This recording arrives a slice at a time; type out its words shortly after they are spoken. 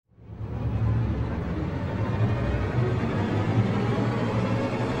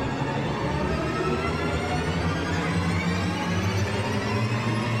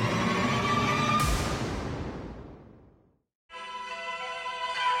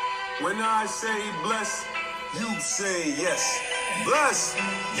When I say bless, you say yes. Bless.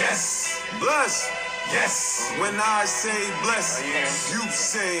 Yes. Bless. Yes. When I say bless, you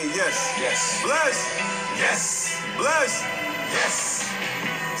say yes. Yes. Bless. Yes. Bless. Yes.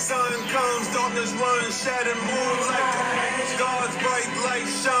 Sun comes, darkness runs, shattered moonlight. God's bright light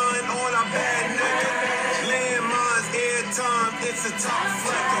shine on our bad nigga. Landmines, airtime, it's a top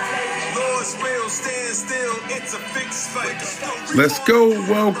flight. Lord's will stand still, it's a fixed fight. Let's go.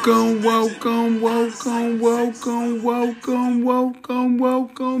 Welcome, welcome, welcome, welcome, welcome, welcome,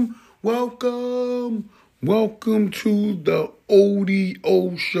 welcome, welcome. Welcome to the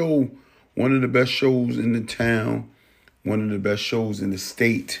ODO show. One of the best shows in the town. One of the best shows in the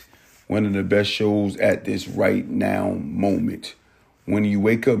state. One of the best shows at this right now moment. When you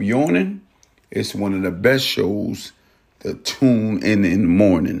wake up yawning, it's one of the best shows to tune in the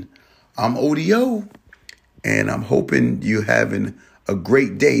morning. I'm ODO, and I'm hoping you're having a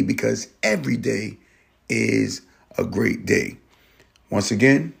great day because every day is a great day. Once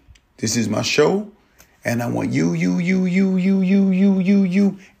again, this is my show, and I want you,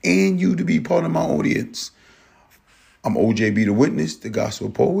 and you to be part of my audience. I'm OJB the Witness, the Gospel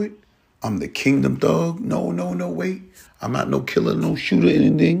Poet. I'm the Kingdom Thug. No, wait. I'm not no killer, no shooter,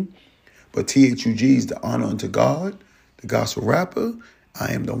 anything. But THUG is the honor unto God, the Gospel Rapper.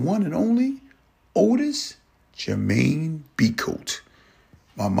 I am the one and only Otis Jermaine Becoat.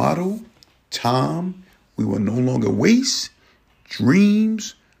 My motto, time we will no longer waste.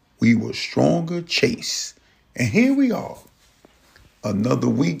 Dreams we will stronger chase. And here we are. Another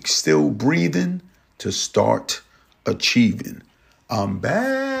week still breathing to start achieving. I'm back.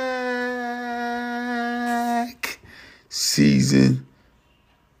 Season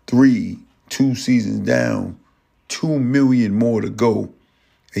 3, 2 seasons down, 2 million more to go.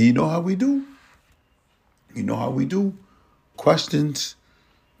 And you know how we do? Questions.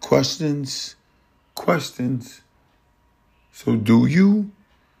 So do you,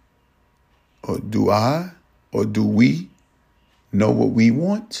 or do I, or do we know what we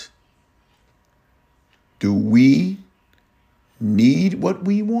want? Do we need what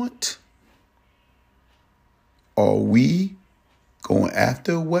we want? Are we going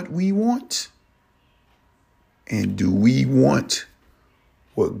after what we want? And do we want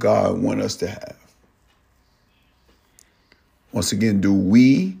what God wants us to have? Once again, do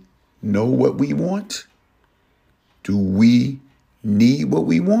we know what we want? Do we need what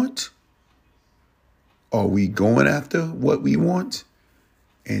we want? Are we going after what we want?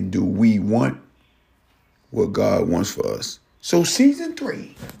 And do we want what God wants for us? So season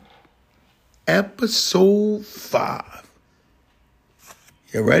 3, episode 5.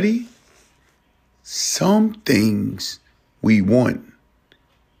 You ready? Some things we want,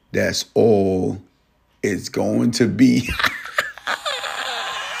 that's all it's going to be.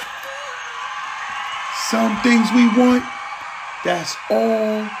 Some things we want, that's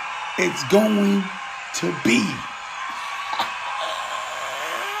all it's going to be.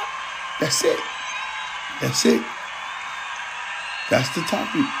 That's it. That's the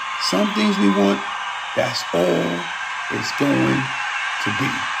topic. Some things we want, that's all it's going to be.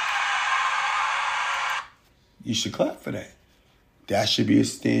 You should clap for that. That should be a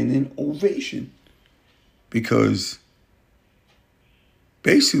standing ovation. Because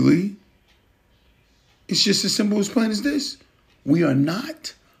basically, it's just as simple as plain as this. We are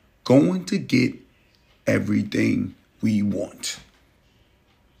not going to get everything we want.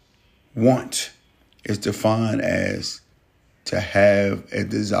 Want is defined as to have a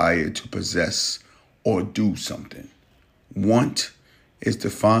desire to possess or do something. Want is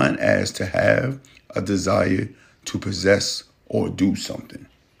defined as to have a desire to possess or do something.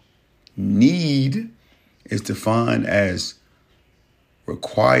 Need is defined as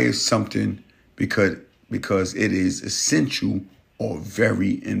requires something because it is essential or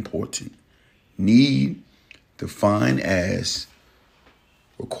very important. Need defined as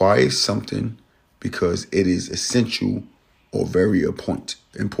requires something because it is essential or very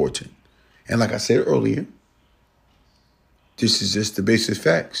important. And like I said earlier, this is just the basic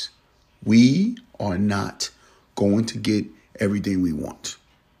facts. We are not going to get everything we want.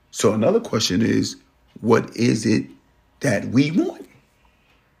 So another question is, what is it that we want?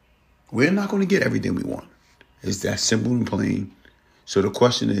 We're not going to get everything we want. It's that simple and plain. So the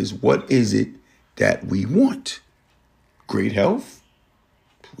question is, what is it that we want? Great health?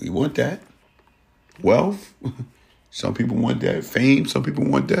 We want that. Wealth? Some people want that. Fame? Some people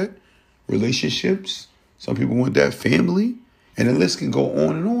want that. Relationships? Some people want that. Family? And the list can go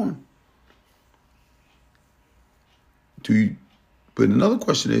on and on. But another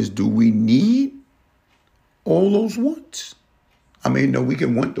question is, do we need all those wants? I mean, no, we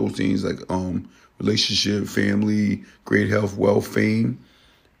can want those things like relationship, family, great health, wealth, fame.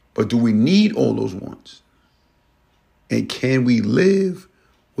 But do we need all those wants? And can we live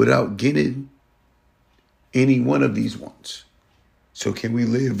without getting any one of these wants? So can we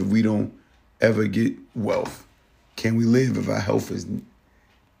live if we don't ever get wealth? Can we live if our health is...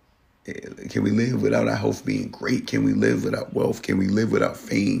 Can we live without our health being great? Can we live without wealth? Can we live without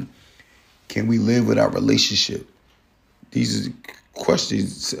fame? Can we live without relationship? These are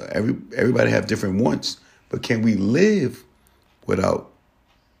questions. Everybody have different wants, but can we live without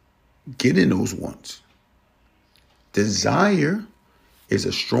getting those wants? Desire is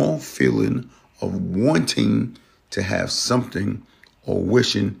a strong feeling of wanting to have something or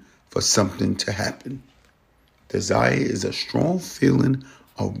wishing for something to happen. Desire is a strong feeling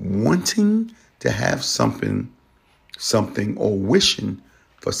of wanting to have something or wishing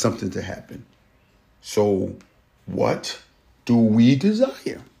for something to happen. So what do we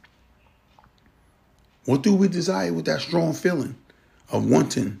desire? What do we desire with that strong feeling of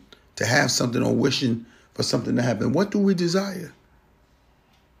wanting to have something or wishing for something to happen? What do we desire?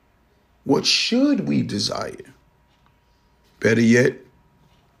 What should we desire? Better yet,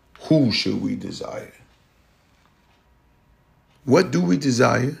 who should we desire? What do we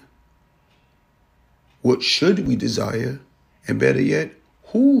desire? What should we desire? And better yet,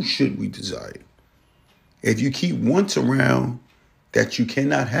 who should we desire? If you keep wants around that you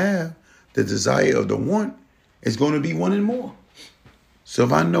cannot have, the desire of the want is going to be wanting more. So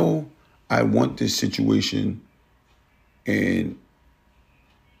if I know I want this situation and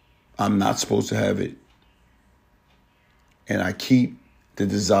I'm not supposed to have it, and I keep the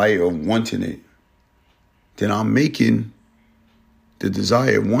desire of wanting it, then I'm making the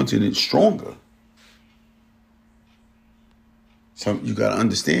desire of wanting it stronger. So you got to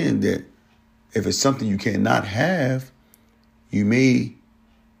understand that if it's something you cannot have, you may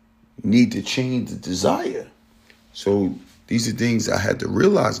need to change the desire. So these are things I had to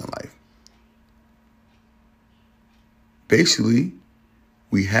realize in life. Basically,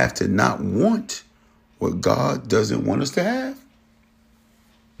 we have to not want what God doesn't want us to have.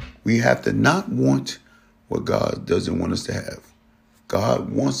 We have to not want what God doesn't want us to have. God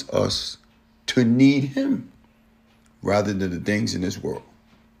wants us to need him rather than the things in this world.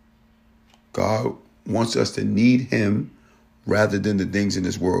 God wants us to need him rather than the things in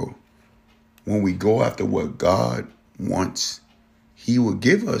this world. When we go after what God wants, he will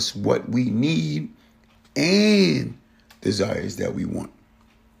give us what we need and desires that we want.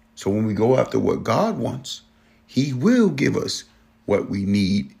 So when we go after what God wants, he will give us what we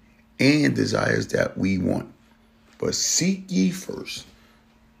need and desires that we want. But seek ye first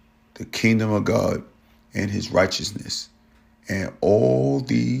the kingdom of God and his righteousness, and all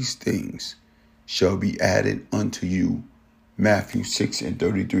these things shall be added unto you. Matthew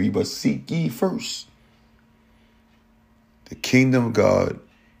 6:33. But seek ye first the kingdom of God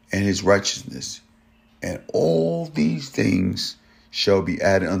and his righteousness, and all these things shall be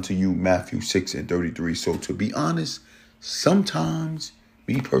added unto you. Matthew 6:33. So to be honest, sometimes,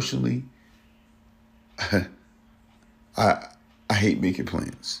 me personally, I hate making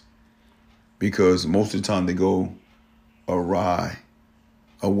plans because most of the time they go awry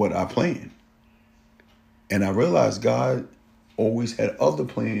of what I plan. And I realized God always had other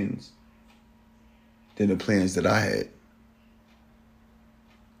plans than the plans that I had.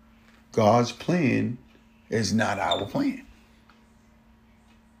 God's plan is not our plan.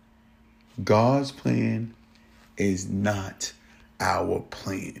 God's plan is not our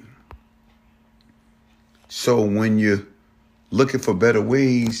plan. So when you're looking for better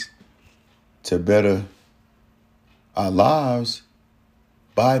ways to better our lives,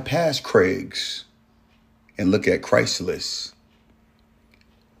 bypass Craig's and look at Christless.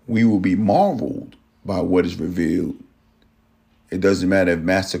 We will be marveled by what is revealed. It doesn't matter if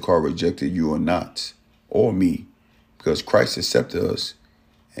MasterCard rejected you or not, or me, because Christ accepted us,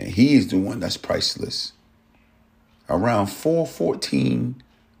 and he is the one that's priceless. Around 4:14,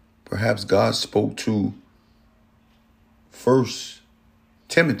 perhaps God spoke to 1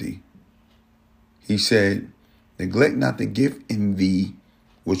 Timothy. He said, neglect not the gift in thee,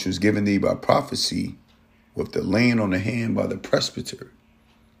 which was given thee by prophecy, with the laying on the hand by the presbyter.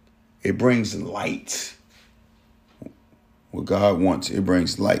 It brings light. What God wants, it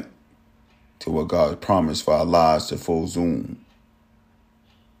brings light to what God promised for our lives to full zoom.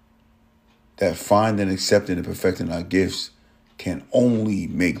 That finding, accepting, and perfecting our gifts can only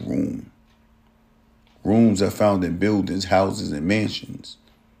make room. Rooms are found in buildings, houses, and mansions.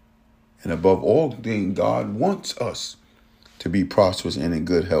 And above all things, God wants us to be prosperous and in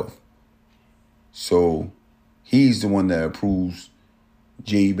good health. So He's the one that approves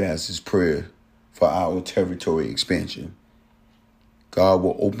Jabez's prayer for our territory expansion. God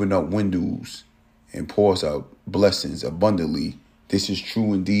will open up windows and pour us out blessings abundantly. This is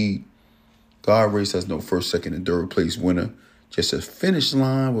true indeed. God raised us no first, second, and third place winner. Just a finish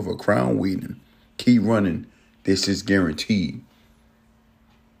line with a crown waiting. Keep running. This is guaranteed.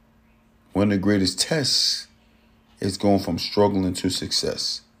 One of the greatest tests is going from struggling to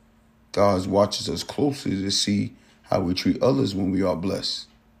success. God watches us closely to see how we treat others when we are blessed.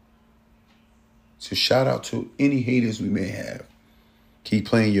 So shout out to any haters we may have. Keep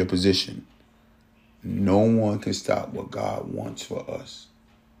playing your position. No one can stop what God wants for us.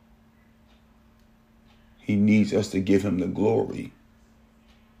 He needs us to give him the glory.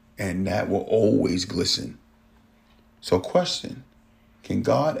 And that will always glisten. So question, can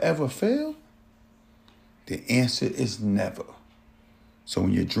God ever fail? The answer is never. So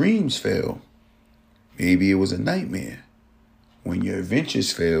when your dreams fail, maybe it was a nightmare. When your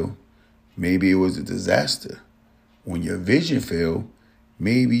adventures fail, maybe it was a disaster. When your vision failed,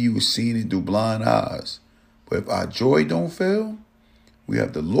 maybe you were seeing it through blind eyes. But if our joy don't fail, we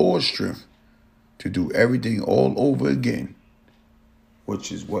have the Lord's strength to do everything all over again,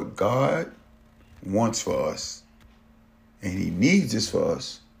 which is what God wants for us. And he needs this for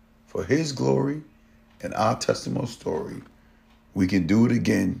us, for his glory and our testimony story. We can do it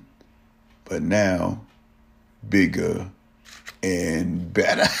again, but now bigger and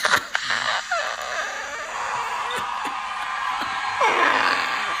better.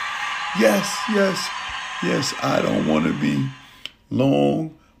 Yes. I don't want to be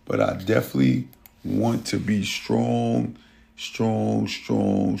long, but I definitely want to be strong. So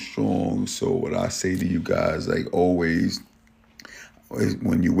what I say to you guys, like always, is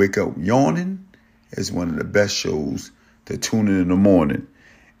when you wake up yawning, it's one of the best shows to tune in the morning.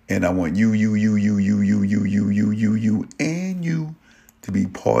 And I want you, and you to be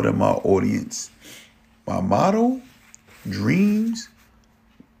part of my audience. My motto, dreams,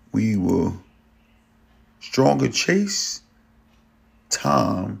 we will stronger chase.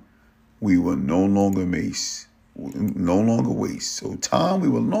 Time, we will no longer waste. So time, we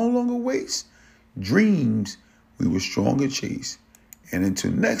will no longer waste. Dreams, we will stronger chase. And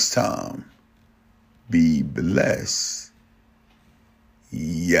until next time, be blessed.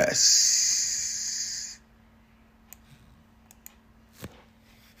 Yes.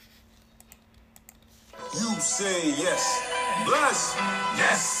 You say yes. Bless.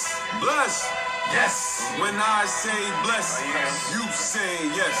 Yes. Bless. Yes. When I say bless, you say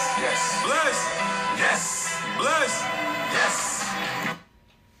yes. Yes. Bless. Yes. Bless. Yes.